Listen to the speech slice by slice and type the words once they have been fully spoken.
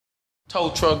Tow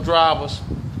truck drivers,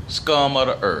 scum of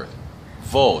the earth,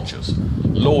 vultures,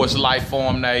 lowest life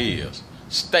form there is.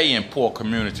 Stay in poor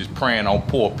communities preying on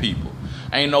poor people.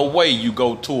 Ain't no way you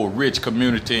go to a rich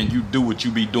community and you do what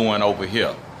you be doing over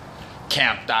here.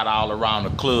 Camped out all around the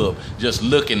club just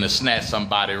looking to snatch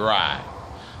somebody ride.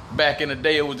 Back in the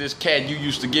day, it was this cat, you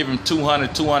used to give him $200,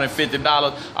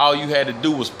 $250. All you had to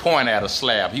do was point at a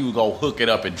slab. He would go hook it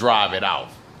up and drive it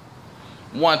off.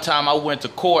 One time I went to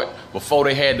court before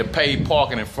they had to pay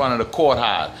parking in front of the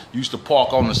courthouse. Used to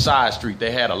park on the side street.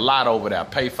 They had a lot over there.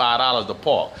 Pay $5 to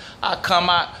park. I come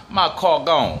out, my car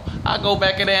gone. I go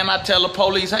back in there and I tell the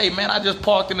police, hey man, I just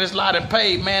parked in this lot and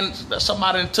paid, man.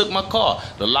 Somebody done took my car.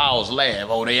 The laws laugh.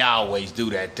 Oh, they always do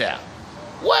that tap.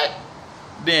 What?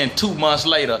 Then 2 months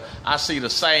later, I see the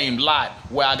same lot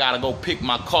where I gotta go pick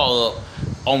my car up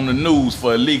on the news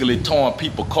for illegally towing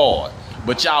people's cars.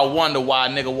 But y'all wonder why a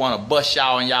nigga wanna bust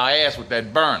y'all in y'all ass with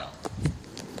that burner.